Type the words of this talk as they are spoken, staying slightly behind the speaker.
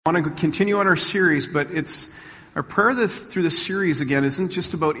I want to continue on our series, but it's our prayer through this series again isn't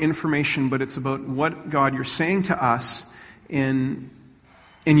just about information, but it's about what, God, you're saying to us in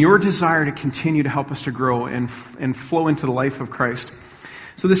your desire to continue to help us to grow and flow into the life of Christ.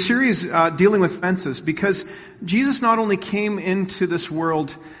 So the series dealing with fences, because Jesus not only came into this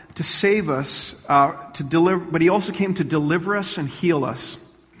world to save us, to deliver, but he also came to deliver us and heal us.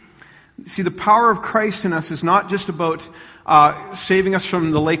 See, the power of Christ in us is not just about saving us from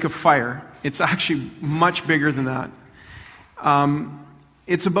the lake of fire. It's actually much bigger than that.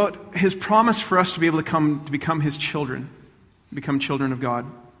 It's about his promise for us to be able to become his children, become children of God.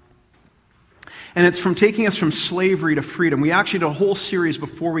 And it's from taking us from slavery to freedom. We actually did a whole series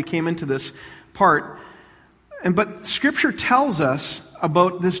before we came into this part. But Scripture tells us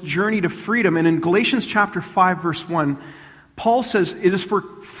about this journey to freedom. And in Galatians chapter 5, verse 1, Paul says, "It is for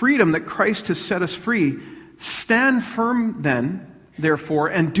freedom that Christ has set us free. Stand firm then, therefore,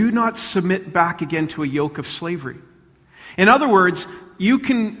 and do not submit back again to a yoke of slavery." In other words, you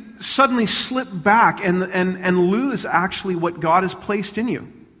can suddenly slip back and lose actually what God has placed in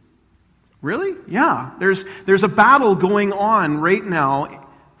you. Really? Yeah. There's a battle going on right now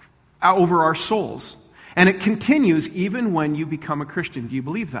over our souls. And it continues even when you become a Christian. Do you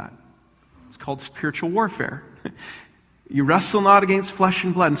believe that? It's called spiritual warfare. You wrestle not against flesh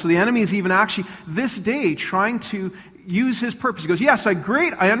and blood. And so the enemy is even actually this day trying to use his purpose. He goes, yes, I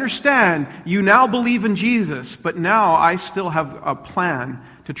understand. You now believe in Jesus, but now I still have a plan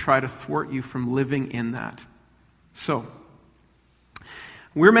to try to thwart you from living in that. So,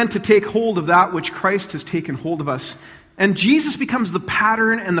 we're meant to take hold of that which Christ has taken hold of us. And Jesus becomes the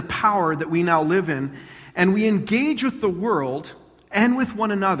pattern and the power that we now live in. And we engage with the world and with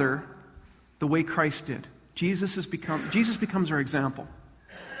one another the way Christ did. Jesus becomes our example.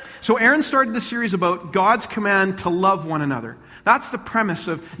 So Aaron started the series about God's command to love one another. That's the premise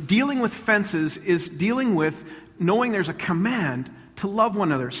of dealing with fences, is dealing with knowing there's a command to love one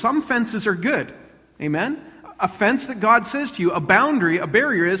another. Some fences are good. Amen? A fence that God says to you, a boundary, a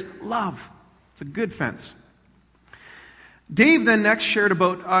barrier is love. It's a good fence. Dave then next shared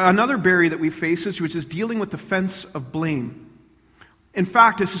about another barrier that we face, which is dealing with the fence of blame. In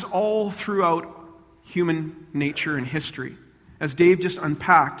fact, this is all throughout human nature and history. As Dave just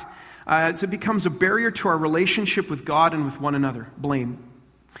unpacked, as it becomes a barrier to our relationship with God and with one another, blame.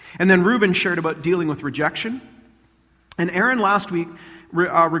 And then Reuben shared about dealing with rejection. And Aaron last week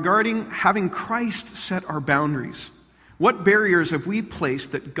regarding having Christ set our boundaries. What barriers have we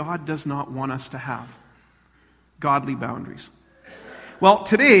placed that God does not want us to have? Godly boundaries. Well,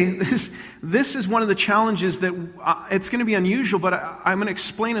 today, this is one of the challenges that it's going to be unusual, but I'm going to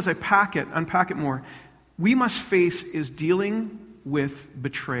explain as I unpack it more. We must face is dealing with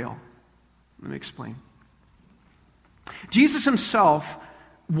betrayal. Let me explain. Jesus himself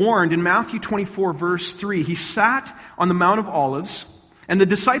warned in Matthew 24, verse 3, he sat on the Mount of Olives, and the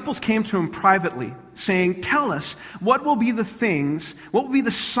disciples came to him privately, saying, "Tell us, what will be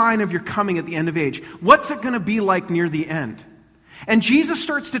the sign of your coming at the end of age? What's it going to be like near the end?" And Jesus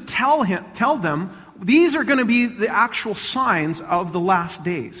starts to tell them, these are going to be the actual signs of the last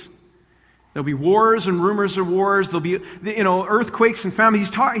days. There'll be wars and rumors of wars. There'll be, earthquakes and famine. He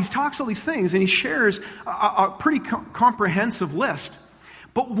talks all these things, and he shares a pretty comprehensive list.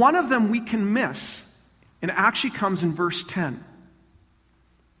 But one of them we can miss, and it actually comes in verse 10.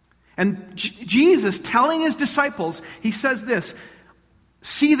 And Jesus, telling his disciples, he says this,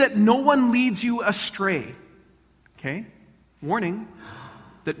 "See that no one leads you astray." Okay? Warning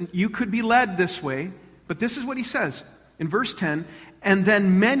that you could be led this way. But this is what he says in verse 10, "And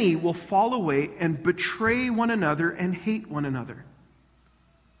then many will fall away and betray one another and hate one another."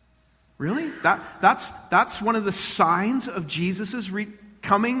 Really? That's one of the signs of Jesus'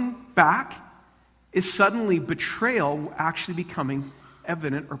 coming back, is suddenly betrayal actually becoming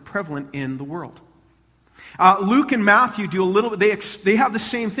evident or prevalent in the world. Luke and Matthew do a little bit, they have the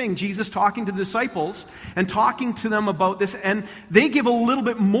same thing. Jesus talking to the disciples and talking to them about this, and they give a little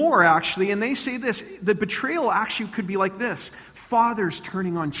bit more actually, and they say this, the betrayal actually could be like this: fathers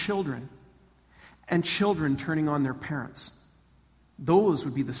turning on children and children turning on their parents. Those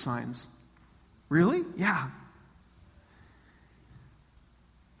would be the signs. Really? Yeah.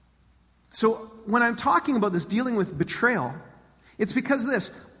 So when I'm talking about this dealing with betrayal, it's because of this.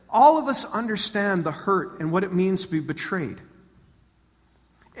 All of us understand the hurt and what it means to be betrayed.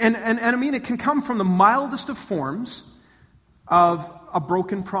 And I mean, it can come from the mildest of forms of a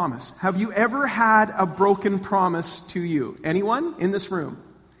broken promise. Have you ever had a broken promise to you? Anyone in this room?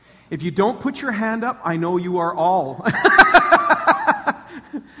 If you don't put your hand up, I know you are all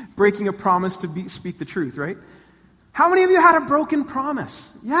breaking a promise to speak the truth, right? How many of you had a broken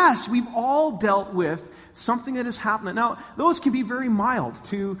promise? Yes, we've all dealt with something that has happened. Now, those can be very mild.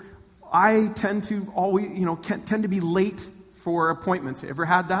 I tend to always, tend to be late for appointments. Ever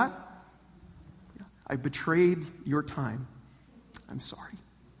had that? I betrayed your time. I'm sorry.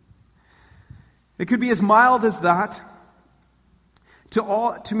 It could be as mild as that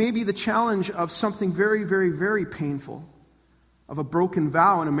to maybe the challenge of something very, very, very painful, of a broken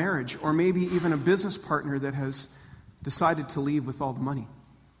vow in a marriage, or maybe even a business partner that has decided to leave with all the money.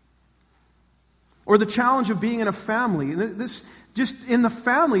 Or the challenge of being in a family. Just in the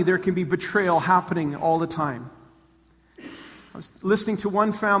family, there can be betrayal happening all the time. I was listening to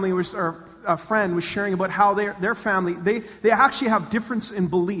one family, or a friend was sharing about how their family, they actually have difference in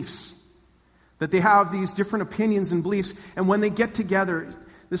beliefs. That they have these different opinions and beliefs. And when they get together,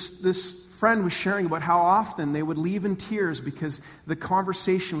 this friend was sharing about how often they would leave in tears because the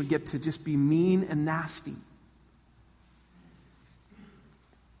conversation would get to just be mean and nasty.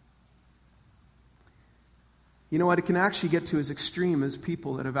 You know what? It can actually get to as extreme as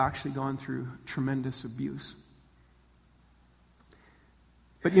people that have actually gone through tremendous abuse.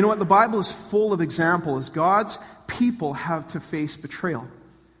 But you know what? The Bible is full of examples. God's people have to face betrayal.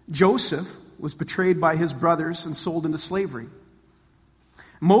 Joseph was betrayed by his brothers and sold into slavery.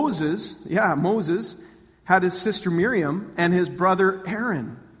 Moses had his sister Miriam and his brother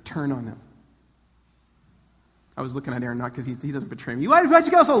Aaron turn on him. I was looking at Aaron, not because he doesn't betray me. Why'd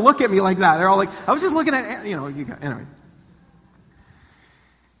you guys all look at me like that? They're all like, I was just looking at Aaron. Anyway.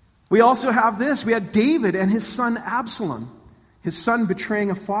 We also have this. We had David and his son Absalom, his son betraying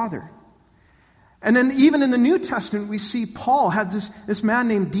a father. And then even in the New Testament, we see Paul had this man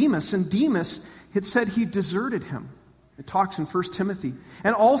named Demas, and Demas, it said he deserted him. It talks in 1 Timothy.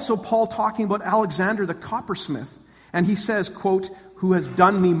 And also Paul talking about Alexander the coppersmith. And he says, quote, who has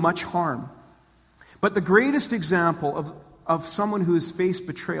done me much harm. But the greatest example of someone who has faced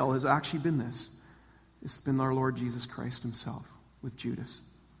betrayal has actually been this. It's been our Lord Jesus Christ himself with Judas.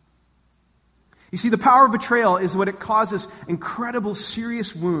 You see, the power of betrayal is what it causes incredible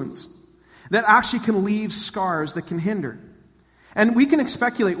serious wounds that actually can leave scars that can hinder. And we can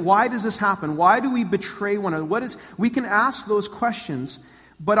speculate, why does this happen? Why do we betray one another? We can ask those questions,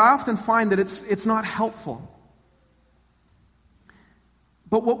 but I often find that it's not helpful.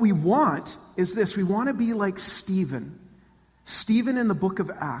 But what we want is this. We want to be like Stephen. Stephen in the book of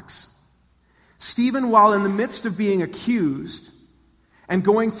Acts. Stephen, while in the midst of being accused and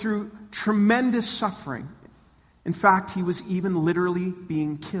going through tremendous suffering, in fact, he was even literally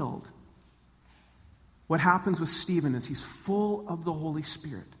being killed. What happens with Stephen is he's full of the Holy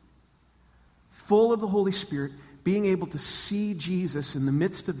Spirit. Full of the Holy Spirit, being able to see Jesus in the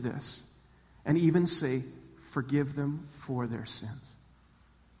midst of this and even say, forgive them for their sins.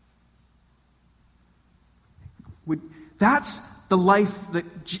 That's the life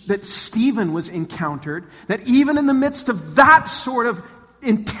that Stephen was encountered, that even in the midst of that sort of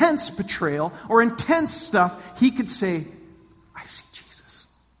intense betrayal or intense stuff, he could say, I see Jesus.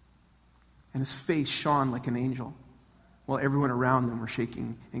 And his face shone like an angel, while everyone around them were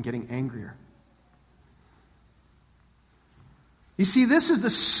shaking and getting angrier. You see, this is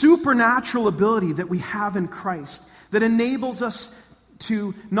the supernatural ability that we have in Christ that enables us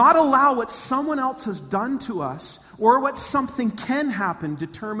to not allow what someone else has done to us or what something can happen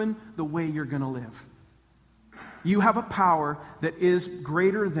determine the way you're going to live. You have a power that is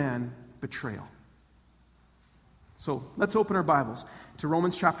greater than betrayal. So let's open our Bibles to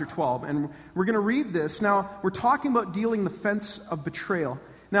Romans chapter 12, and we're going to read this. Now, we're talking about dealing the fence of betrayal.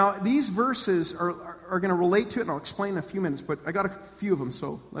 Now, these verses are going to relate to it, and I'll explain in a few minutes, but I got a few of them,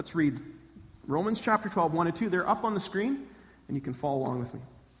 so let's read Romans chapter 12, 1 and 2. They're up on the screen, and you can follow along with me.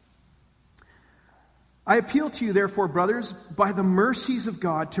 I appeal to you, therefore, brothers, by the mercies of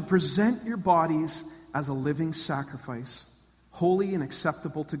God, to present your bodies as a living sacrifice, holy and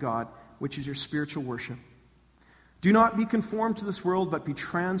acceptable to God, which is your spiritual worship. Do not be conformed to this world, but be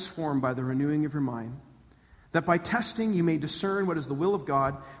transformed by the renewing of your mind, that by testing you may discern what is the will of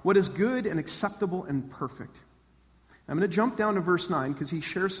God, what is good and acceptable and perfect. I'm going to jump down to verse 9 because he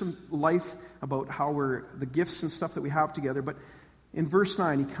shares some life about how the gifts and stuff that we have together. But in verse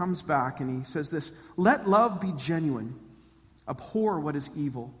 9, he comes back and he says this, let love be genuine, abhor what is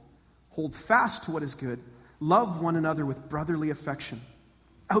evil, hold fast to what is good, love one another with brotherly affection,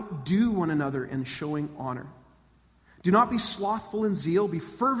 outdo one another in showing honor. Do not be slothful in zeal, be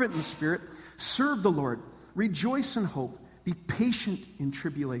fervent in spirit, serve the Lord, rejoice in hope, be patient in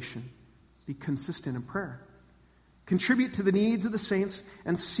tribulation, be consistent in prayer. Contribute to the needs of the saints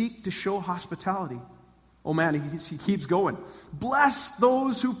and seek to show hospitality. Oh man, he keeps going. Bless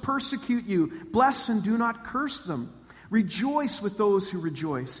those who persecute you. Bless and do not curse them. Rejoice with those who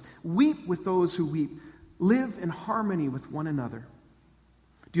rejoice. Weep with those who weep. Live in harmony with one another.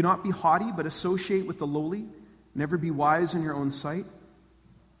 Do not be haughty, but associate with the lowly. Never be wise in your own sight.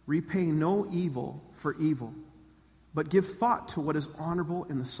 Repay no evil for evil, but give thought to what is honorable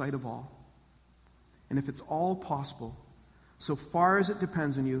in the sight of all. And if it's all possible, so far as it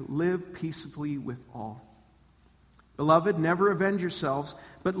depends on you, live peaceably with all. Beloved, never avenge yourselves,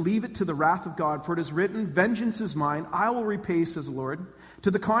 but leave it to the wrath of God. For it is written, vengeance is mine, I will repay, says the Lord.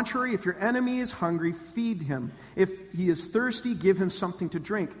 To the contrary, if your enemy is hungry, feed him. If he is thirsty, give him something to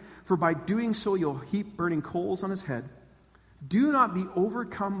drink. For by doing so, you'll heap burning coals on his head. Do not be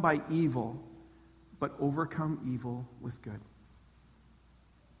overcome by evil, but overcome evil with good.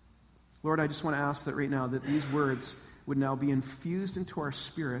 Lord, I just want to ask that right now that these words would now be infused into our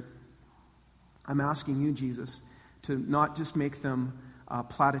spirit. I'm asking you, Jesus, to not just make them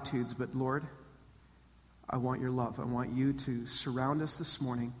platitudes, but Lord, I want your love. I want you to surround us this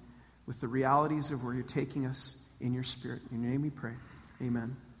morning with the realities of where you're taking us in your spirit. In your name we pray.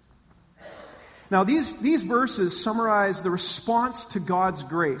 Amen. Now, these verses summarize the response to God's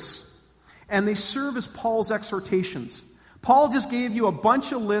grace, and they serve as Paul's exhortations. Paul just gave you a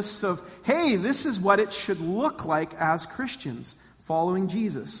bunch of lists of, hey, this is what it should look like as Christians following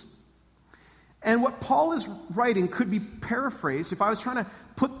Jesus. And what Paul is writing could be paraphrased. If I was trying to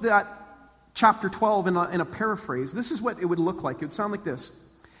put that chapter 12 in a paraphrase, this is what it would look like. It would sound like this.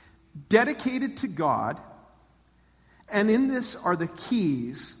 Dedicated to God, and in this are the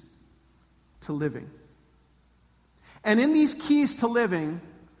keys to living. And in these keys to living,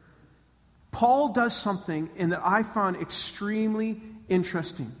 Paul does something in that I found extremely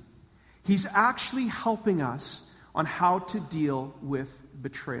interesting. He's actually helping us on how to deal with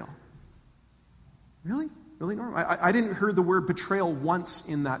betrayal. Really? Really, Norm? I didn't hear the word betrayal once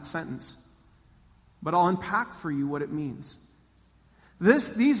in that sentence. But I'll unpack for you what it means.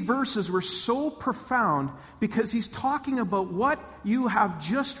 These verses were so profound because he's talking about what you have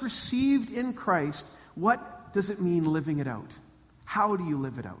just received in Christ. What does it mean living it out? How do you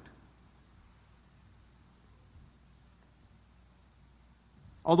live it out?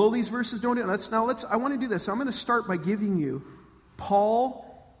 Although these verses don't, I want to do this. So I'm going to start by giving you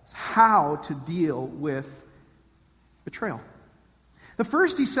Paul's how to deal with betrayal. The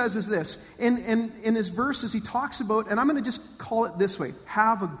first he says is this. In his verses he talks about, and I'm going to just call it this way,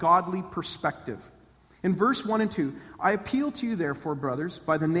 have a godly perspective. In verse 1 and 2, I appeal to you therefore, brothers,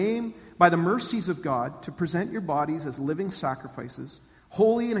 by the mercies of God, to present your bodies as living sacrifices,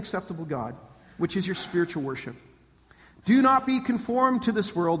 holy and acceptable God, which is your spiritual worship. Do not be conformed to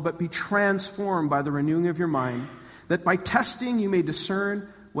this world, but be transformed by the renewing of your mind, that by testing you may discern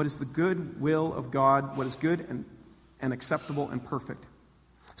what is the good will of God, what is good and acceptable and perfect.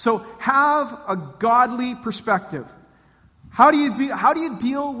 So have a godly perspective. How do you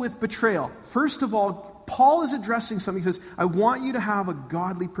deal with betrayal? First of all, Paul is addressing something. He says, I want you to have a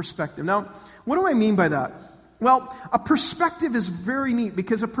godly perspective. Now, what do I mean by that? Well, a perspective is very neat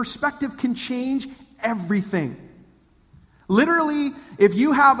because a perspective can change everything. Literally, if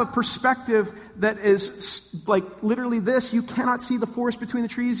you have a perspective that is like literally this, you cannot see the forest between the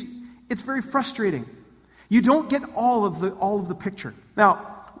trees, it's very frustrating. You don't get all of the picture. Now,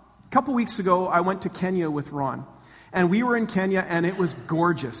 a couple weeks ago, I went to Kenya with Ron. And we were in Kenya, and it was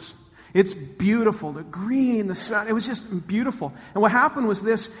gorgeous. It's beautiful. The green, the sun, it was just beautiful. And what happened was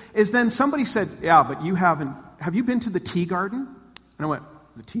then somebody said, yeah, but have you been to the tea garden? And I went,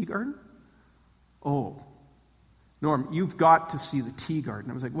 the tea garden? Oh, Norm, you've got to see the tea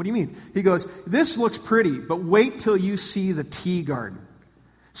garden. I was like, what do you mean? He goes, this looks pretty, but wait till you see the tea garden.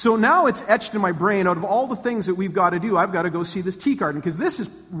 So now it's etched in my brain, out of all the things that we've got to do, I've got to go see this tea garden, because this is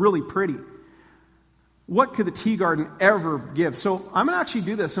really pretty. What could the tea garden ever give? So I'm going to actually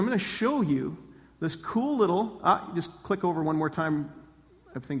do this. I'm going to show you this cool little, just click over one more time,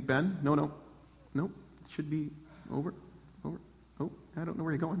 I think, Ben. No. It should be over. Oh, I don't know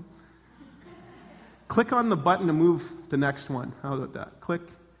where you're going. Click on the button to move the next one. How about that? Click.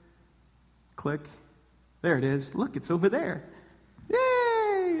 There it is. Look, it's over there.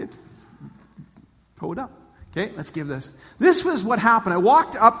 Yay! It pulled up. Okay, let's give this. This was what happened. I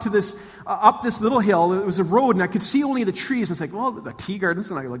walked up to this little hill. It was a road, and I could see only the trees. And it's like, well, the tea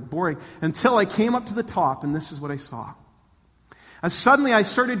garden's not like boring. Until I came up to the top, and this is what I saw. And suddenly I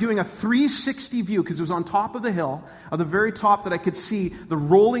started doing a 360 view, because it was on top of the hill, at the very top, that I could see the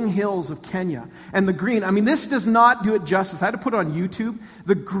rolling hills of Kenya. And the green, this does not do it justice. I had to put it on YouTube.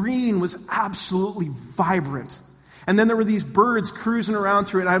 The green was absolutely vibrant. And then there were these birds cruising around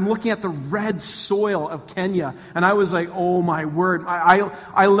through it. And I'm looking at the red soil of Kenya. And I was like, oh my word.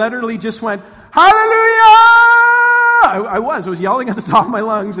 I literally just went, hallelujah! I was yelling at the top of my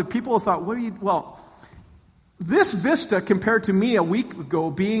lungs, and people thought, what are you, well, this vista compared to me a week ago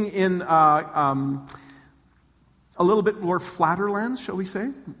being in a little bit more flatter lands, shall we say?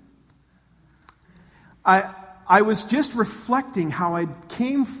 I was just reflecting how I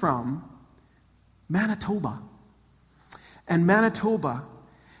came from Manitoba. And Manitoba,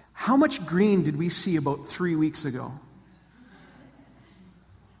 how much green did we see about 3 weeks ago?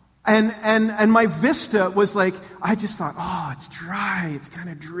 And my vista was like, I just thought, oh, it's dry, it's kind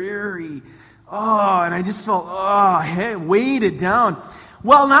of dreary. Oh, and I just felt, weighted down.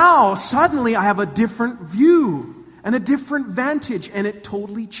 Well, now, suddenly I have a different view and a different vantage, and it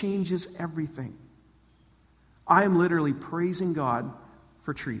totally changes everything. I am literally praising God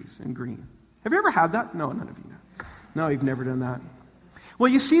for trees and green. Have you ever had that? No, none of you. No, you've never done that.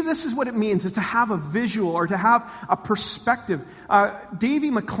 Well, you see, this is what it means, is to have a visual or to have a perspective.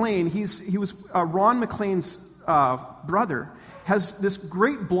 Davey McLean, he was Ron McLean's brother, has this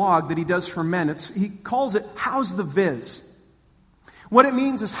great blog that he does for men. He calls it, How's the Viz? What it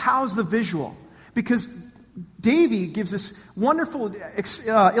means is, how's the visual? Because Davey gives this wonderful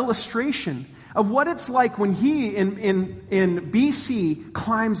illustration of what it's like when he, in BC,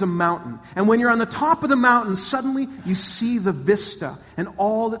 climbs a mountain. And when you're on the top of the mountain, suddenly you see the vista and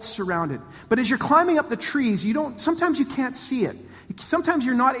all that's surrounded. But as you're climbing up the trees, sometimes you can't see it. Sometimes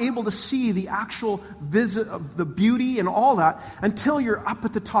you're not able to see the actual visit of the beauty and all that until you're up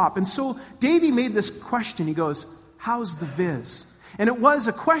at the top. And so Davey made this question. He goes, how's the viz? And it was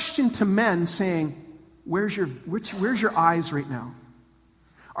a question to men saying, where's your eyes right now?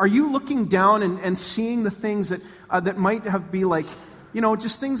 Are you looking down and seeing the things that might be like,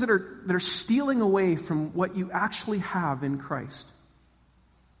 just things that are stealing away from what you actually have in Christ?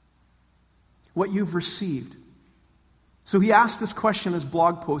 What you've received. So he asked this question in his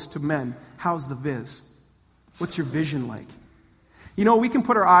blog post to men. How's the viz? What's your vision like? We can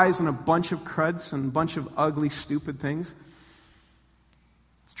put our eyes on a bunch of cruds and a bunch of ugly, stupid things.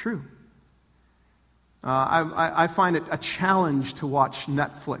 It's true. I find it a challenge to watch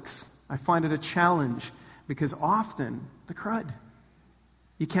Netflix. I find it a challenge because often the crud.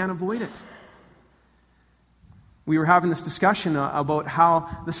 You can't avoid it. We were having this discussion about how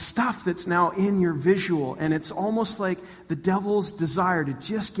the stuff that's now in your visual, and it's almost like the devil's desire to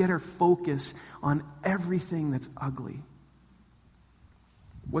just get our focus on everything that's ugly.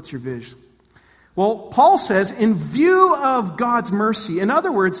 What's your vision? Well, Paul says, in view of God's mercy. In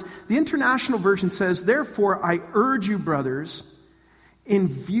other words, the International Version says, therefore, I urge you, brothers, in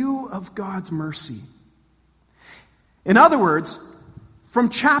view of God's mercy. In other words, from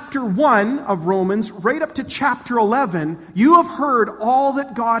chapter 1 of Romans right up to chapter 11, you have heard all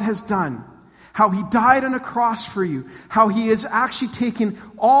that God has done. How he died on a cross for you. How he has actually taken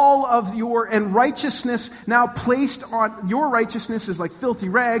all of your, and righteousness now placed on, your righteousness is like filthy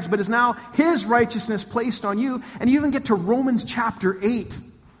rags, but is now his righteousness placed on you. And you even get to Romans chapter 8.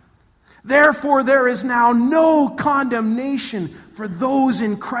 Therefore there is now no condemnation for those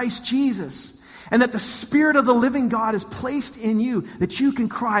in Christ Jesus. And that the Spirit of the living God is placed in you, that you can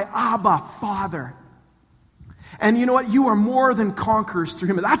cry, Abba, Father. And you know what? You are more than conquerors through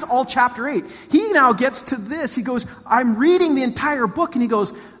him. That's all chapter 8. He now gets to this. He goes, I'm reading the entire book, and he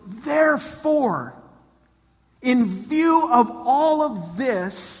goes, therefore, in view of all of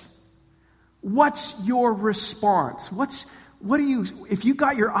this, what's your response? If you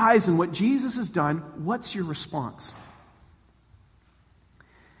got your eyes on what Jesus has done, what's your response?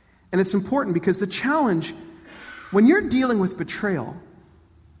 And it's important because the challenge, when you're dealing with betrayal,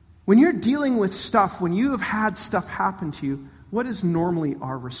 when you're dealing with stuff, when you have had stuff happen to you, what is normally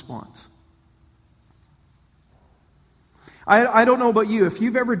our response? I don't know about you. If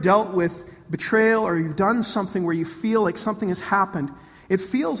you've ever dealt with betrayal or you've done something where you feel like something has happened, it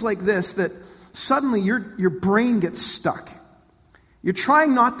feels like this, that suddenly your brain gets stuck. You're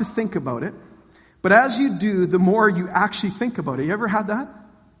trying not to think about it, but as you do, the more you actually think about it. You ever had that?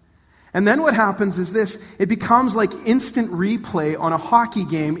 And then what happens is this, it becomes like instant replay on a hockey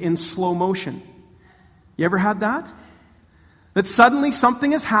game in slow motion. You ever had that? That suddenly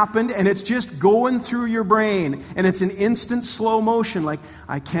something has happened and it's just going through your brain and it's an instant slow motion. Like,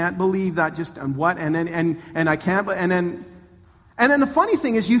 I can't believe that just, and what, and I can't, and then the funny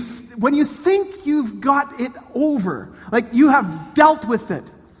thing is when you think you've got it over, like you have dealt with it,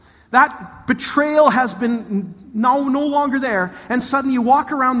 that betrayal has been no longer there, and suddenly you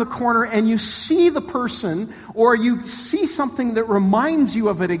walk around the corner and you see the person, or you see something that reminds you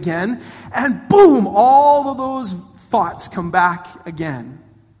of it again, and boom, all of those thoughts come back again.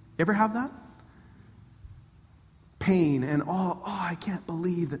 You ever have that? Pain and I can't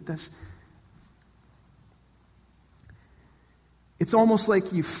believe that this. It's almost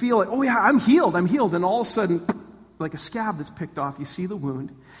like you feel like, oh yeah, I'm healed. And all of a sudden, like a scab that's picked off, you see the wound.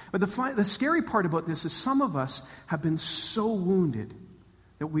 But the scary part about this is some of us have been so wounded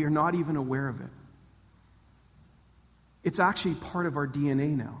that we are not even aware of it. It's actually part of our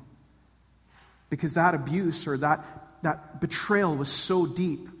DNA now. Because that abuse or that betrayal was so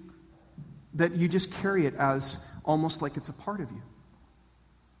deep that you just carry it as almost like it's a part of you.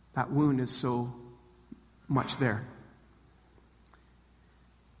 That wound is so much there.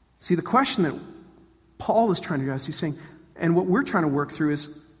 See, the question that Paul is trying to address, he's saying, and what we're trying to work through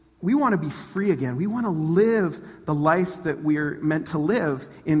is, we want to be free again. We want to live the life that we're meant to live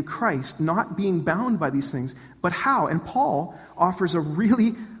in Christ, not being bound by these things. But how? And Paul offers a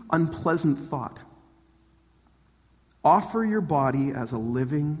really unpleasant thought. Offer your body as a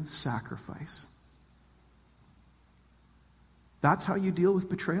living sacrifice. That's how you deal with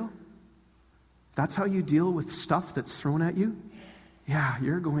betrayal? That's how you deal with stuff that's thrown at you? Yeah,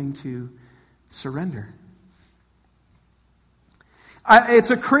 you're going to surrender.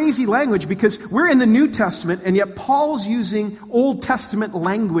 It's a crazy language because we're in the New Testament and yet Paul's using Old Testament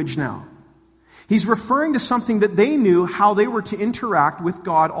language now. He's referring to something that they knew how they were to interact with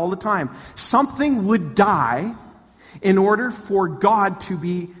God all the time. Something would die in order for God to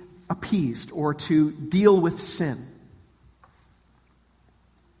be appeased or to deal with sin.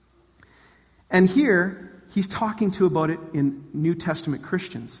 And here, he's talking about it in New Testament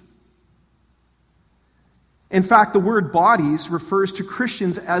Christians. In fact, the word bodies refers to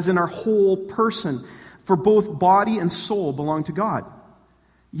Christians as in our whole person, for both body and soul belong to God.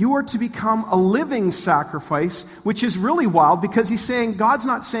 You are to become a living sacrifice, which is really wild because he's saying, God's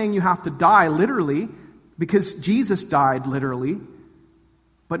not saying you have to die literally, because Jesus died literally,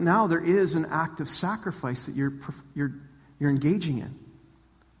 but now there is an act of sacrifice that you're engaging in.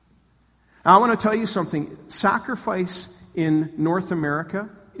 Now, I want to tell you something. Sacrifice in North America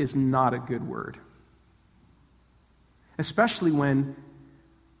is not a good word. Especially when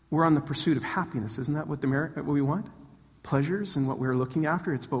we're on the pursuit of happiness. Isn't that what we want? Pleasures and what we're looking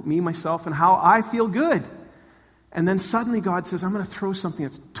after. It's about me, myself, and how I feel good. And then suddenly God says, I'm going to throw something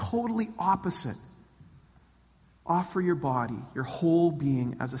that's totally opposite. Offer your body, your whole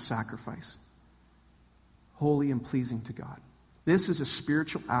being as a sacrifice. Holy and pleasing to God. This is a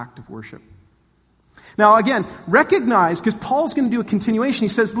spiritual act of worship. Now again, recognize, because Paul's going to do a continuation. He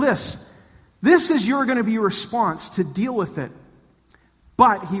says, this is going to be your response to deal with it.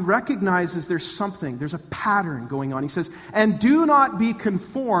 But he recognizes there's a pattern going on. He says, and do not be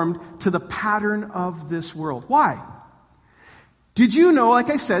conformed to the pattern of this world. Why? Did you know, like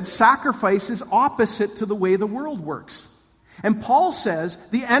I said, sacrifice is opposite to the way the world works. And Paul says,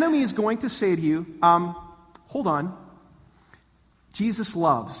 the enemy is going to say to you, hold on. Jesus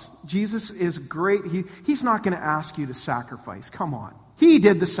loves. Jesus is great. He's not going to ask you to sacrifice. Come on. He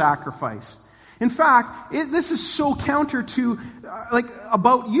did the sacrifice. In fact, this is so counter to,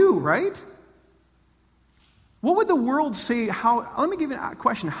 about you, right? What would the world say? Let me give you a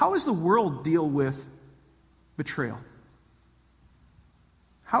question. How does the world deal with betrayal?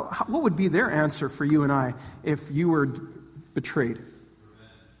 What would be their answer for you and I if you were betrayed?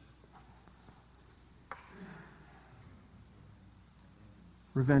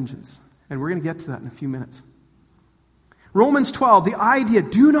 Revengeance. And we're going to get to that in a few minutes. Romans 12, the idea,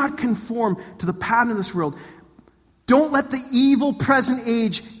 do not conform to the pattern of this world. Don't let the evil present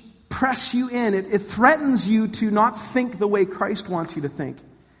age press you in. It threatens you to not think the way Christ wants you to think.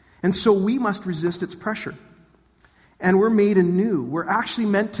 And so we must resist its pressure. And we're made anew. We're actually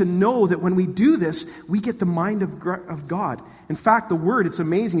meant to know that when we do this, we get the mind of God. In fact, the word, it's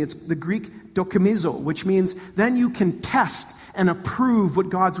amazing. It's the Greek dokimizo, which means then you can test and approve what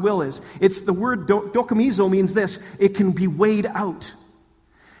God's will is. It's the word dokimizo means this. It can be weighed out.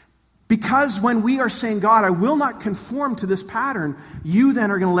 Because when we are saying, God, I will not conform to this pattern, you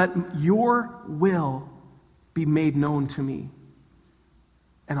then are going to let your will be made known to me.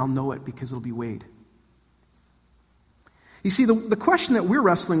 And I'll know it because it'll be weighed. You see, the question that we're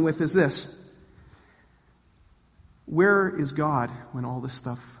wrestling with is this. Where is God when all this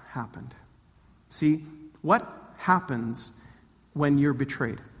stuff happened? See, what happens when you're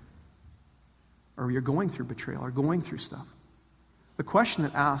betrayed? Or you're going through betrayal, or going through stuff? The question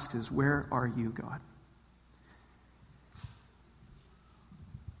that asks is, where are you, God?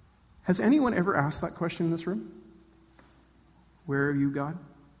 Has anyone ever asked that question in this room? Where are you, God?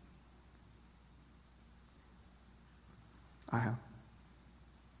 I have.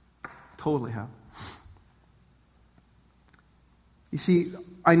 Totally have. You see,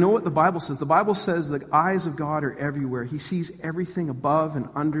 I know what the Bible says. The Bible says the eyes of God are everywhere. He sees everything above and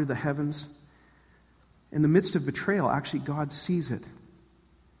under the heavens. in the midst of betrayal, actually God sees it.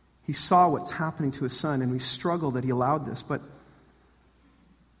 He saw what's happening to his son, and we struggle that he allowed this. But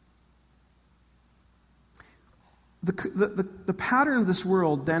the pattern of this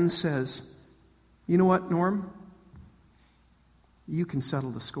world then says, you know what, Norm? You can settle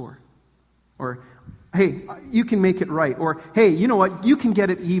the score. Or, hey, you can make it right. Or, hey, you know what? You can get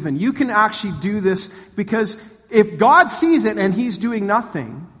it even. You can actually do this, because if God sees it and he's doing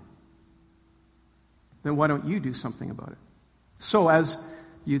nothing, then why don't you do something about it? So, as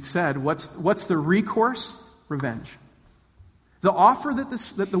you'd said, what's the recourse? Revenge. The offer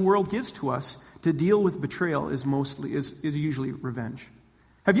that the world gives to us to deal with betrayal is usually revenge.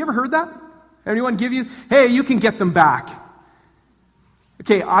 Have you ever heard that? Anyone give you, hey, you can get them back?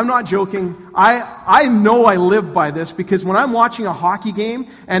 Okay, I'm not joking. I know I live by this, because when I'm watching a hockey game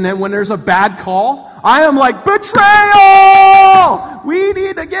and then when there's a bad call, I am like, betrayal! We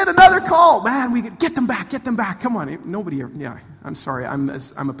need to get another call. Man, we get them back, get them back. Come on. Nobody, yeah, I'm sorry. I'm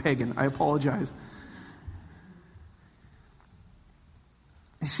a pagan. I apologize.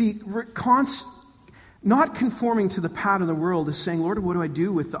 You see, not conforming to the pattern of the world is saying, Lord, what do I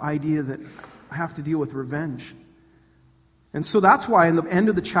do with the idea that I have to deal with revenge? And so that's why in the end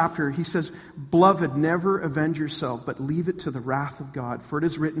of the chapter, he says, beloved, never avenge yourself, but leave it to the wrath of God. For it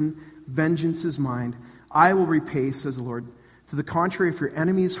is written, vengeance is mine. I will repay, says the Lord. To the contrary, if your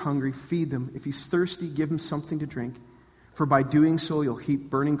enemy is hungry, feed them. If he's thirsty, give him something to drink. For by doing so, you'll heap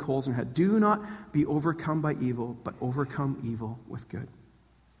burning coals on your head. Do not be overcome by evil, but overcome evil with good.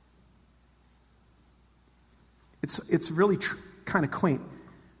 It's really kind of quaint.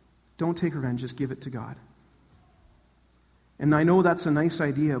 Don't take revenge, just give it to God. And I know that's a nice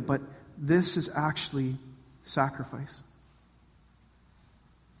idea, but this is actually sacrifice.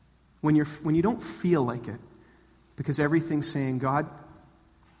 When you don't feel like it, because everything's saying, God,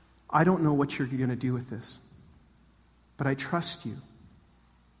 I don't know what you're going to do with this, but I trust you.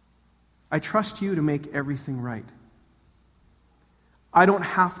 I trust you to make everything right. I don't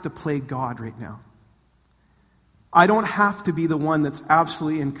have to play God right now. I don't have to be the one that's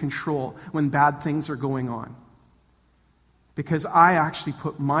absolutely in control when bad things are going on, because I actually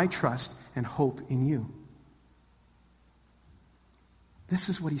put my trust and hope in you. This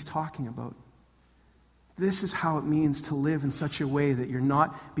is what he's talking about. This is how it means to live in such a way that you're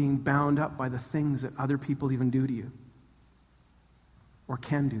not being bound up by the things that other people even do to you or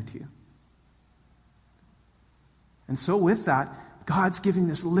can do to you. And so with that, God's giving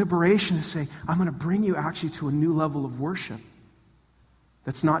this liberation to say, I'm going to bring you actually to a new level of worship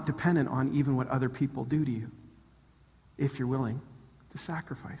that's not dependent on even what other people do to you, if you're willing to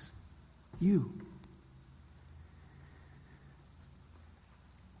sacrifice you.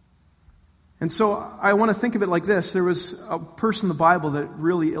 And so I want to think of it like this. There was a person in the Bible that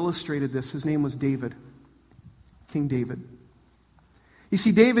really illustrated this. His name was David, King David. You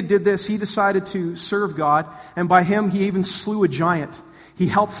see, David did this. He decided to serve God, and by him, he even slew a giant. He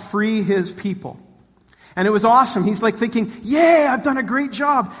helped free his people. And it was awesome. He's like thinking, yeah, I've done a great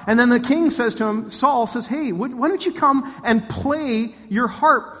job. And then the king says to him, Saul says, hey, why don't you come and play your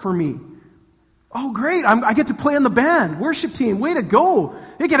harp for me? Oh, great. I get to play in the band. Worship team, way to go.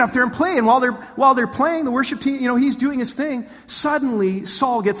 They get up there and play. And while they're playing, the worship team, he's doing his thing. Suddenly,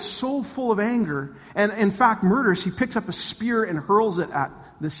 Saul gets so full of anger and, in fact, murders. He picks up a spear and hurls it at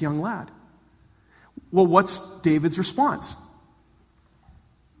this young lad. Well, what's David's response?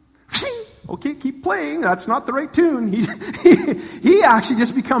 Okay, keep playing. That's not the right tune. He actually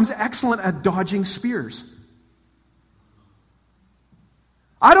just becomes excellent at dodging spears.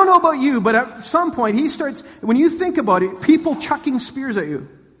 I don't know about you, but at some point he starts, when you think about it, people chucking spears at you.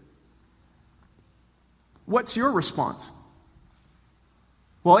 What's your response?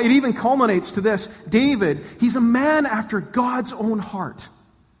 Well, it even culminates to this. David, he's a man after God's own heart.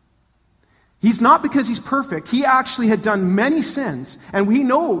 He's not because he's perfect. He actually had done many sins. And we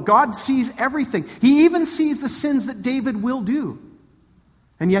know God sees everything. He even sees the sins that David will do.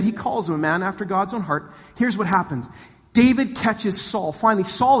 And yet he calls him a man after God's own heart. Here's what happens. David catches Saul. Finally,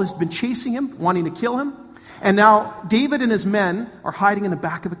 Saul has been chasing him, wanting to kill him. And now David and his men are hiding in the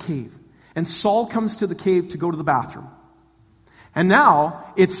back of a cave. And Saul comes to the cave to go to the bathroom. And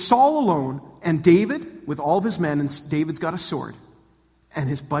now it's Saul alone and David with all of his men, and David's got a sword. And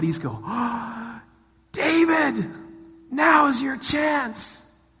his buddies go, oh, David, now's your chance.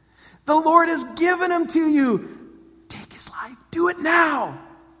 The Lord has given him to you. Take his life. Do it now.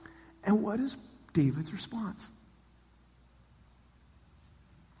 And what is David's response?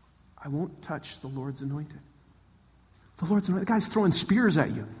 I won't touch the Lord's anointed. The Lord's anointed. The guy's throwing spears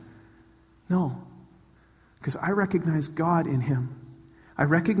at you. No. Because I recognize God in him. I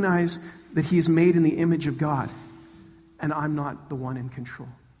recognize that he is made in the image of God, and I'm not the one in control.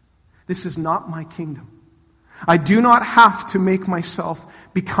 This is not my kingdom. I do not have to make myself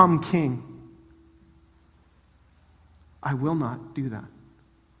become king. I will not do that.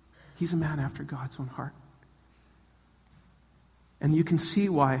 He's a man after God's own heart. And you can see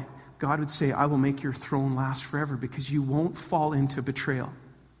why God would say, I will make your throne last forever, because you won't fall into betrayal.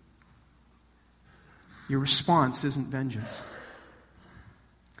 Your response isn't vengeance.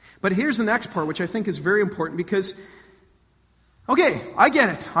 But here's the next part, which I think is very important, because, okay, I get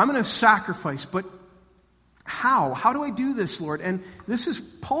it. I'm going to sacrifice, but how? How do I do this, Lord? And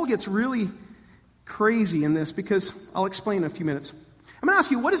Paul gets really crazy in this, because I'll explain in a few minutes. I'm going to ask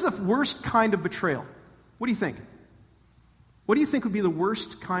you, what is the worst kind of betrayal? What do you think? What do you think would be the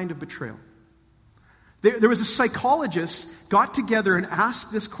worst kind of betrayal? There was a psychologist got together and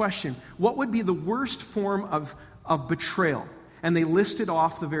asked this question: what would be the worst form of betrayal? And they listed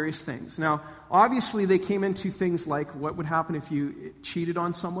off the various things. Now, obviously, they came into things like what would happen if you cheated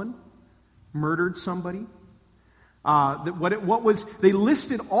on someone, murdered somebody. They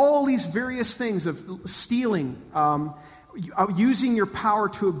listed all these various things of stealing, using your power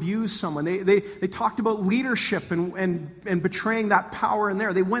to abuse someone. They talked about leadership and betraying that power in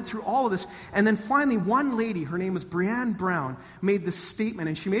there. They went through all of this. And then finally, one lady, her name was Breanne Brown, made this statement,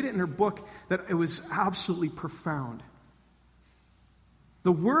 and she made it in her book that it was absolutely profound.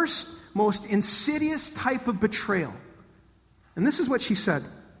 The worst, most insidious type of betrayal. And this is what she said.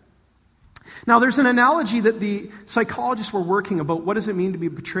 Now, there's an analogy that the psychologists were working about. What does it mean to be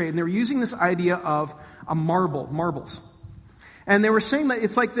betrayed? And they were using this idea of marbles. And they were saying that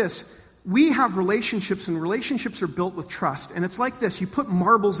it's like this. We have relationships, and relationships are built with trust. And it's like this. You put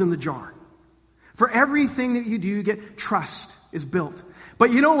marbles in the jar. For everything that you do, you get trust is built.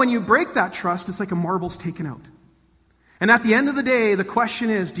 But when you break that trust, it's like a marble's taken out. And at the end of the day, the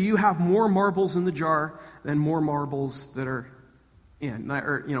question is, do you have more marbles in the jar than more marbles that are in?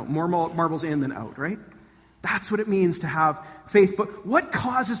 Or, more marbles in than out, right? That's what it means to have faith. But what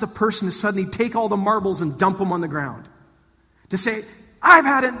causes a person to suddenly take all the marbles and dump them on the ground? To say, I've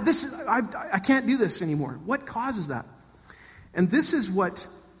had it, I can't do this anymore. What causes that? And this is what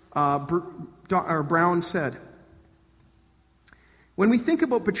Brown said. When we think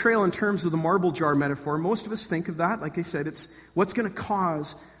about betrayal in terms of the marble jar metaphor, most of us think of that, like I said, it's what's going to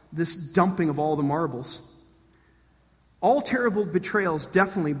cause this dumping of all the marbles. All terrible betrayals,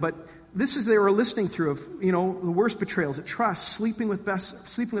 definitely, but this is they were listening through of, the worst betrayals at trust, sleeping with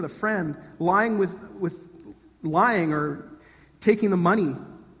a friend, lying or taking the money.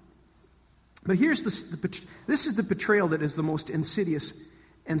 But here's this is the betrayal that is the most insidious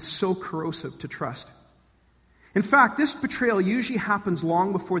and so corrosive to trust. In fact, this betrayal usually happens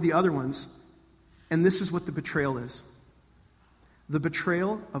long before the other ones, and this is what the betrayal is. The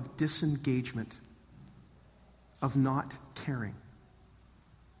betrayal of disengagement, of not caring,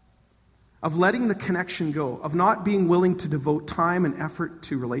 of letting the connection go, of not being willing to devote time and effort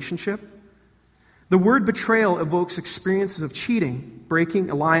to relationship. The word betrayal evokes experiences of cheating,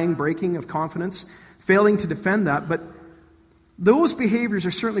 lying, breaking of confidence, failing to defend that, but those behaviors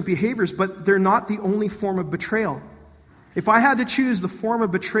are certainly behaviors, but they're not the only form of betrayal. If I had to choose the form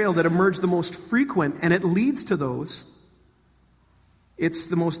of betrayal that emerged the most frequent, and it leads to those, it's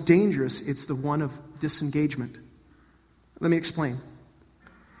the most dangerous. It's the one of disengagement. Let me explain.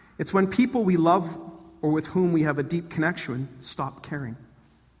 It's when people we love or with whom we have a deep connection stop caring.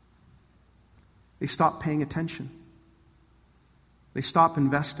 They stop paying attention. They stop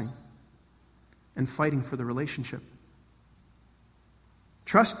investing and fighting for the relationship.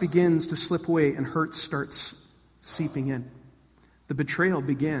 Trust begins to slip away and hurt starts seeping in. The betrayal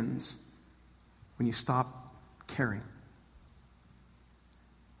begins when you stop caring.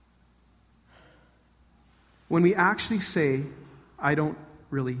 When we actually say, I don't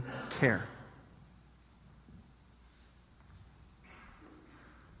really care.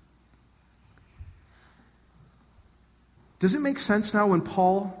 Does it make sense now when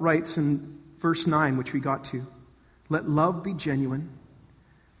Paul writes in verse 9, which we got to, let love be genuine,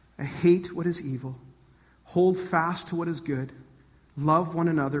 hate what is evil, hold fast to what is good, love one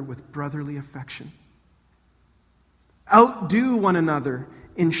another with brotherly affection. Outdo one another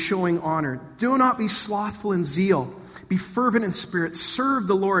in showing honor. Do not be slothful in zeal. Be fervent in spirit. Serve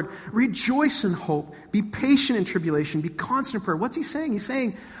the Lord. Rejoice in hope. Be patient in tribulation. Be constant in prayer. What's he saying? He's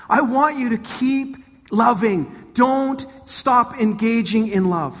saying, I want you to keep loving. Don't stop engaging in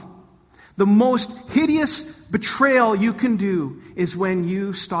love. The most hideous betrayal you can do is when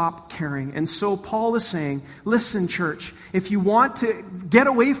you stop caring. And so Paul is saying, listen, church, if you want to get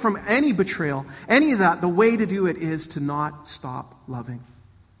away from any betrayal, any of that, the way to do it is to not stop loving.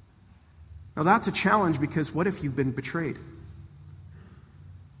 Now that's a challenge, because what if you've been betrayed?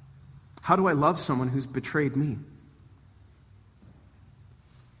 How do I love someone who's betrayed me?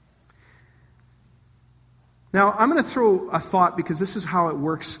 Now, I'm going to throw a thought, because this is how it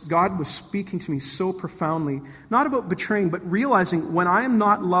works. God was speaking to me so profoundly, not about betraying, but realizing when I am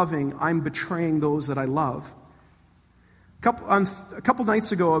not loving, I'm betraying those that I love. A couple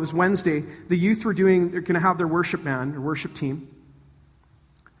nights ago, it was Wednesday, the youth they're going to have their worship band, or worship team.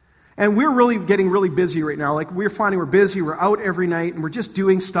 And we're really getting really busy right now. Like, we're finding we're busy, we're out every night, and we're just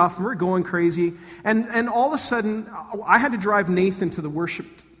doing stuff, and we're going crazy. And all of a sudden, I had to drive Nathan to the worship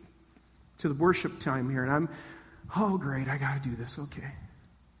time here, and oh great, I got to do this, okay.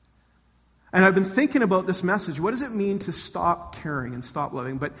 And I've been thinking about this message. What does it mean to stop caring and stop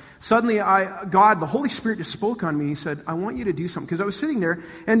loving? But suddenly, the Holy Spirit just spoke on me. He said, I want you to do something. Because I was sitting there,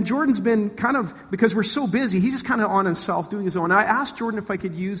 and Jordan's been kind of, because we're so busy, he's just kind of on himself, doing his own. And I asked Jordan if I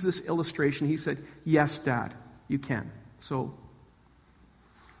could use this illustration. He said, yes, Dad, you can. So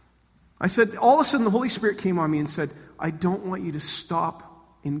I said, all of a sudden the Holy Spirit came on me and said, I don't want you to stop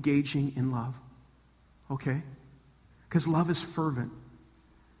engaging in love. Okay? Because love is fervent.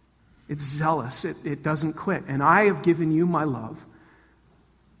 It's zealous. It doesn't quit. And I have given you my love.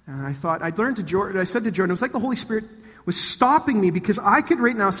 And I thought, I said to Jordan, it was like the Holy Spirit was stopping me, because I could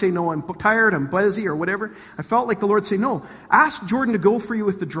right now say, no, I'm tired, I'm busy, or whatever. I felt like the Lord say, no, ask Jordan to go for you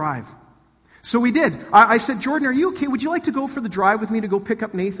with the drive. So we did. I said, Jordan, are you okay? Would you like to go for the drive with me to go pick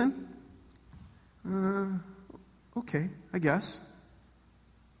up Nathan? Okay, I guess.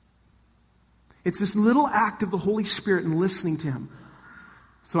 It's this little act of the Holy Spirit and listening to Him.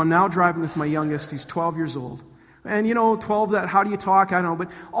 So I'm now driving with my youngest. He's 12 years old. And 12, how do you talk? I don't know.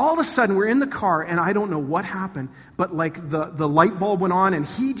 But all of a sudden, we're in the car, and I don't know what happened. But like the light bulb went on, and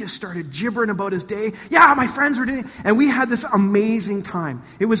he just started gibbering about his day. Yeah, my friends were doing it. And we had this amazing time.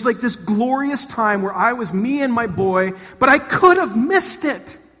 It was like this glorious time where I was me and my boy, but I could have missed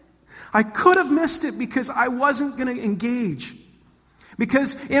it. I could have missed it because I wasn't going to engage.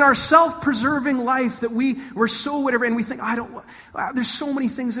 Because in our self-preserving life that we're so whatever, and we think, there's so many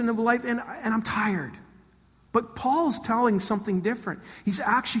things in the life, and I'm tired. But Paul's telling something different. He's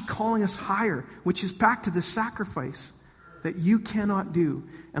actually calling us higher, which is back to the sacrifice that you cannot do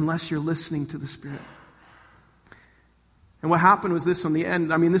unless you're listening to the Spirit. And what happened was this on the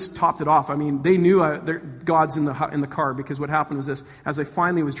end. This topped it off. They knew God's in the car, because what happened was this. As I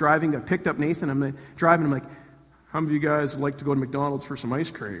finally was driving, I picked up Nathan. I'm driving. I'm like, how many of you guys would like to go to McDonald's for some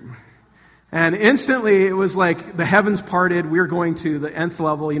ice cream? And instantly, it was like the heavens parted. We're going to the nth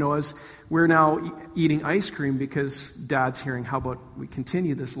level, as we're now eating ice cream, because Dad's hearing, how about we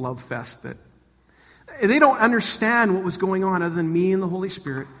continue this love fest that they don't understand what was going on other than me and the Holy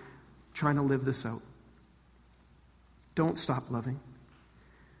Spirit trying to live this out. Don't stop loving.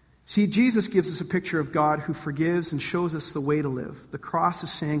 See, Jesus gives us a picture of God who forgives and shows us the way to live. The cross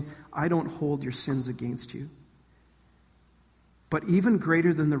is saying, I don't hold your sins against you. But even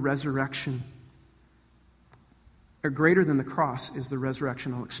greater than the resurrection, or greater than the cross, is the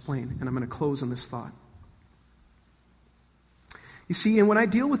resurrection. I'll explain, and I'm going to close on this thought. You see, and when I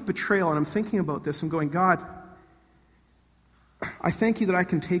deal with betrayal, and I'm thinking about this, I'm going, God, I thank you that I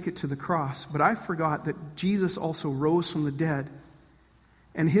can take it to the cross, but I forgot that Jesus also rose from the dead,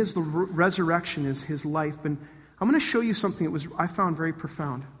 and the resurrection is his life. And I'm going to show you something that I found very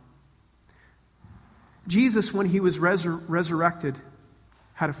profound. Jesus, when he was resurrected,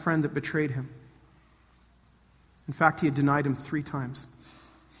 had a friend that betrayed him. In fact, he had denied him 3 times.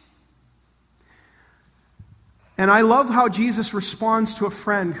 And I love how Jesus responds to a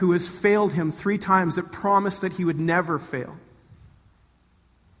friend who has failed him 3 times that promised that he would never fail.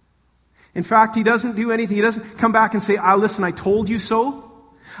 In fact, he doesn't do anything. He doesn't come back and say, listen, I told you so.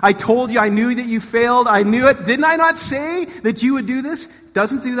 I told you, I knew that you failed. I knew it. Didn't I not say that you would do this?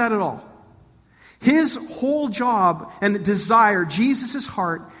 Doesn't do that at all. His whole job and the desire, Jesus'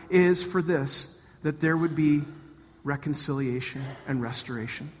 heart, is for this, that there would be reconciliation and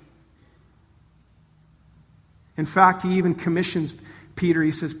restoration. In fact, he even commissions Peter. He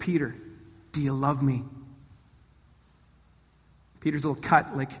says, Peter, do you love me? Peter's a little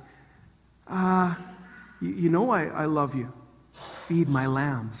cut, like, you know I love you. Feed my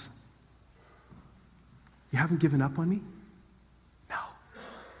lambs. You haven't given up on me? No.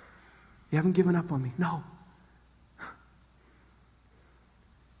 You haven't given up on me? No.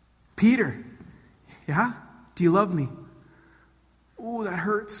 Peter, yeah? Do you love me? Oh, that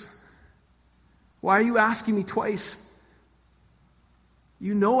hurts. Why are you asking me twice?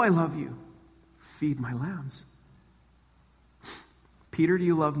 You know I love you. Feed my lambs. Peter, do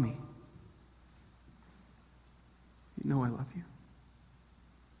you love me? You know I love you.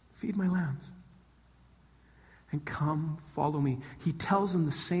 Feed my lambs. And come, follow me. He tells him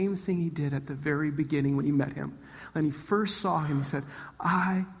the same thing he did at the very beginning when he met him. When he first saw him, he said,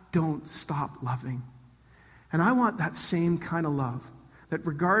 I don't stop loving. And I want that same kind of love. That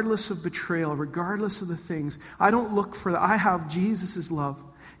regardless of betrayal, regardless of the things, I don't look for that. I have Jesus' love,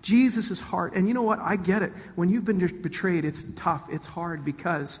 Jesus' heart. And you know what? I get it. When you've been betrayed, it's tough. It's hard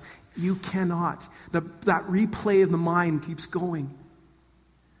because you cannot. That replay of the mind keeps going.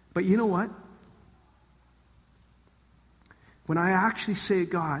 But you know what? When I actually say,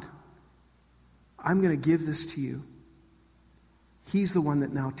 God, I'm going to give this to you, He's the one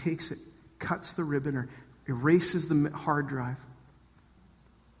that now takes it, cuts the ribbon, or erases the hard drive,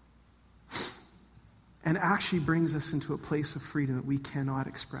 and actually brings us into a place of freedom that we cannot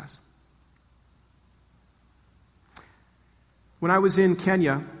express. When I was in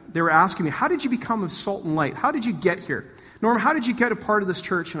Kenya, they were asking me, how did you become a salt and light? How did you get here? Norm, how did you get a part of this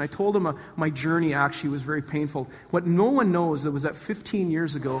church? And I told them my journey actually was very painful. What no one knows was that 15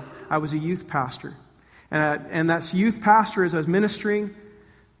 years ago, I was a youth pastor. And that's youth pastor as I was ministering.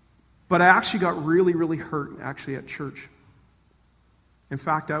 But I actually got really, really hurt actually at church. In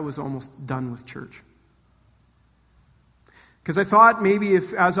fact, I was almost done with church. Because I thought maybe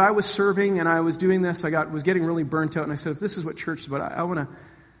if, as I was serving and I was doing this, was getting really burnt out. And I said, if this is what church is about,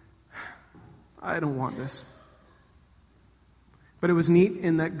 I don't want this. But it was neat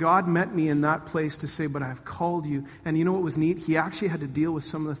in that God met me in that place to say, but I've called you. And you know what was neat? He actually had to deal with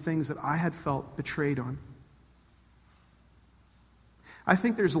some of the things that I had felt betrayed on. I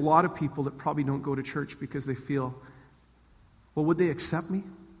think there's a lot of people that probably don't go to church because they feel, well, would they accept me?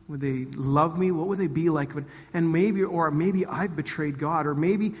 Would they love me? What would they be like? And maybe I've betrayed God, or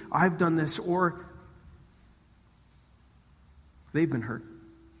maybe I've done this, or they've been hurt.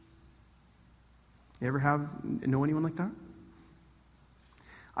 You ever know anyone like that?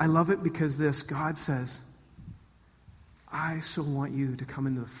 I love it because God says, I so want you to come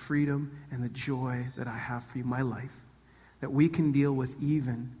into the freedom and the joy that I have for you, my life, that we can deal with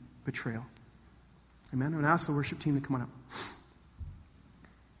even betrayal. Amen? I'm going to ask the worship team to come on up.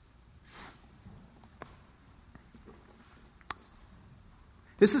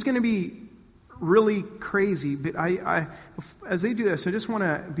 This is going to be really crazy, but as they do this, I just want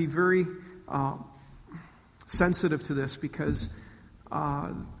to be very sensitive to this because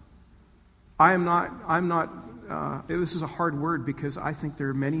this is a hard word because I think there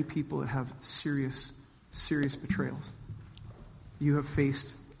are many people that have serious, serious betrayals. You have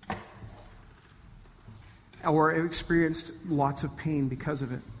faced or experienced lots of pain because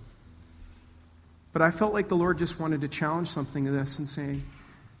of it. But I felt like the Lord just wanted to challenge something in this and saying,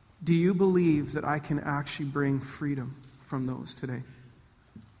 do you believe that I can actually bring freedom from those today?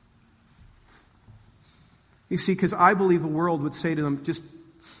 You see, because I believe the world would say to them, just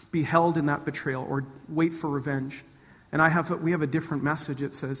be held in that betrayal or wait for revenge. And we have a different message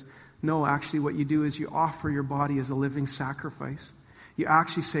that says, no, actually what you do is you offer your body as a living sacrifice. You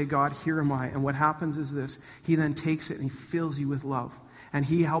actually say, God, here am I. And what happens is this. He then takes it and He fills you with love. And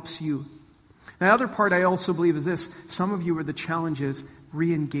He helps you. The other part I also believe is this. Some of you where the challenge is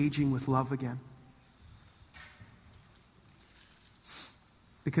re-engaging with love again.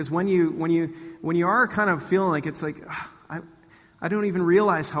 Because when you are kind of feeling like it's like, I don't even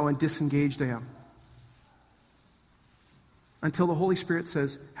realize how disengaged I am. Until the Holy Spirit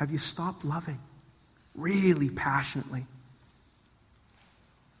says, have you stopped loving? Really passionately.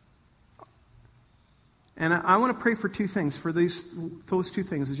 And I want to pray for two things. For those two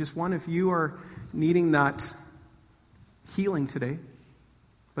things. It's just one, if you are needing that healing today.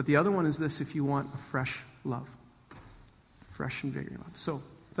 But the other one is this, if you want a fresh love. Fresh and vigorous love. So,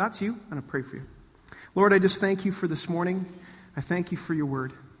 if that's you, I'm going to pray for you. Lord, I just thank you for this morning. I thank you for your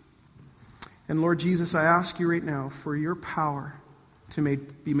word. And Lord Jesus, I ask you right now for your power to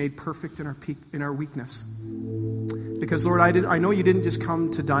be made perfect in our weakness. Because Lord, I know you didn't just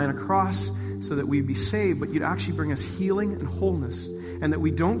come to die on a cross so that we'd be saved, but you'd actually bring us healing and wholeness, and that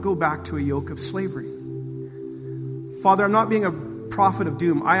we don't go back to a yoke of slavery. Father, I'm not being a prophet of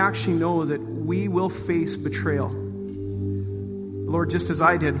doom. I actually know that we will face betrayal. Lord, just as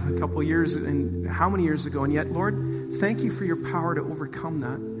I did a couple of years, and how many years ago, and yet, Lord, thank you for your power to overcome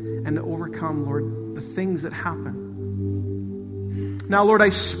that, and to overcome, Lord, the things that happen. Now, Lord, I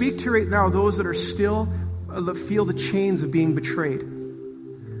speak to right now those that are still, that feel the chains of being betrayed.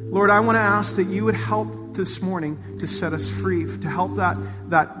 Lord, I want to ask that you would help this morning to set us free, to help that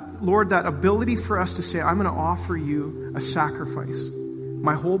Lord, that ability for us to say, I'm going to offer you a sacrifice,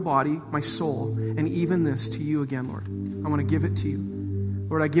 my whole body, my soul, and even this to you again, Lord. I want to give it to you.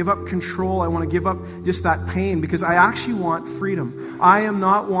 Lord, I give up control. I want to give up just that pain because I actually want freedom. I am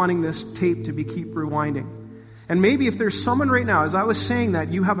not wanting this tape to keep rewinding. And maybe if there's someone right now, as I was saying that,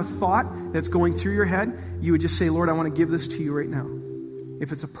 you have a thought that's going through your head, you would just say, Lord, I want to give this to you right now.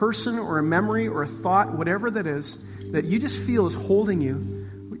 If it's a person or a memory or a thought, whatever that is, that you just feel is holding you,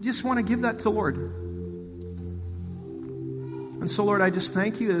 we just want to give that to the Lord. And so, Lord, I just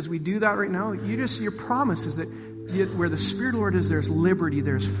thank you as we do that right now. Your promise is that where the Spirit of the Lord is, there's liberty,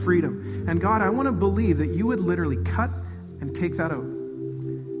 there's freedom. And God, I want to believe that you would literally cut and take that out.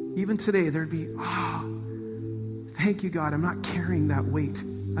 Even today, there'd be, thank you, God, I'm not carrying that weight.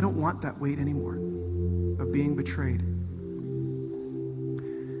 I don't want that weight anymore of being betrayed.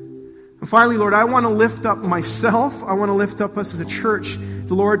 And finally, Lord, I want to lift up myself. I want to lift up us as a church,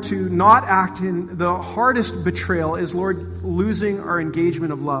 the Lord, to not act in the hardest betrayal is, Lord, losing our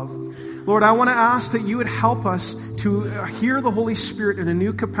engagement of love. Lord, I want to ask that you would help us to hear the Holy Spirit in a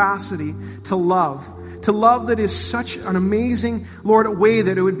new capacity to love that is such an amazing, Lord, way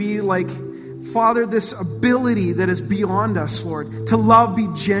that it would be like, Father, this ability that is beyond us, Lord, to love be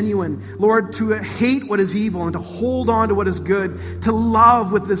genuine, Lord, to hate what is evil and to hold on to what is good, to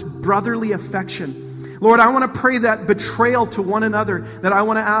love with this brotherly affection. Lord, I want to pray that betrayal to one another, that I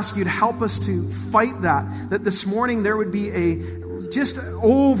want to ask you to help us to fight that this morning there would be a just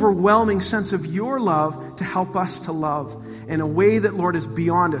overwhelming sense of your love to help us to love in a way that, Lord, is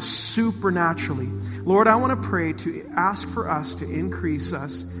beyond us supernaturally. Lord, I want to pray to ask for us to increase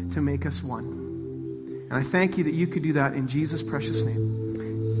us, to make us one. And I thank you that you could do that in Jesus' precious name.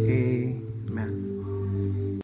 Amen.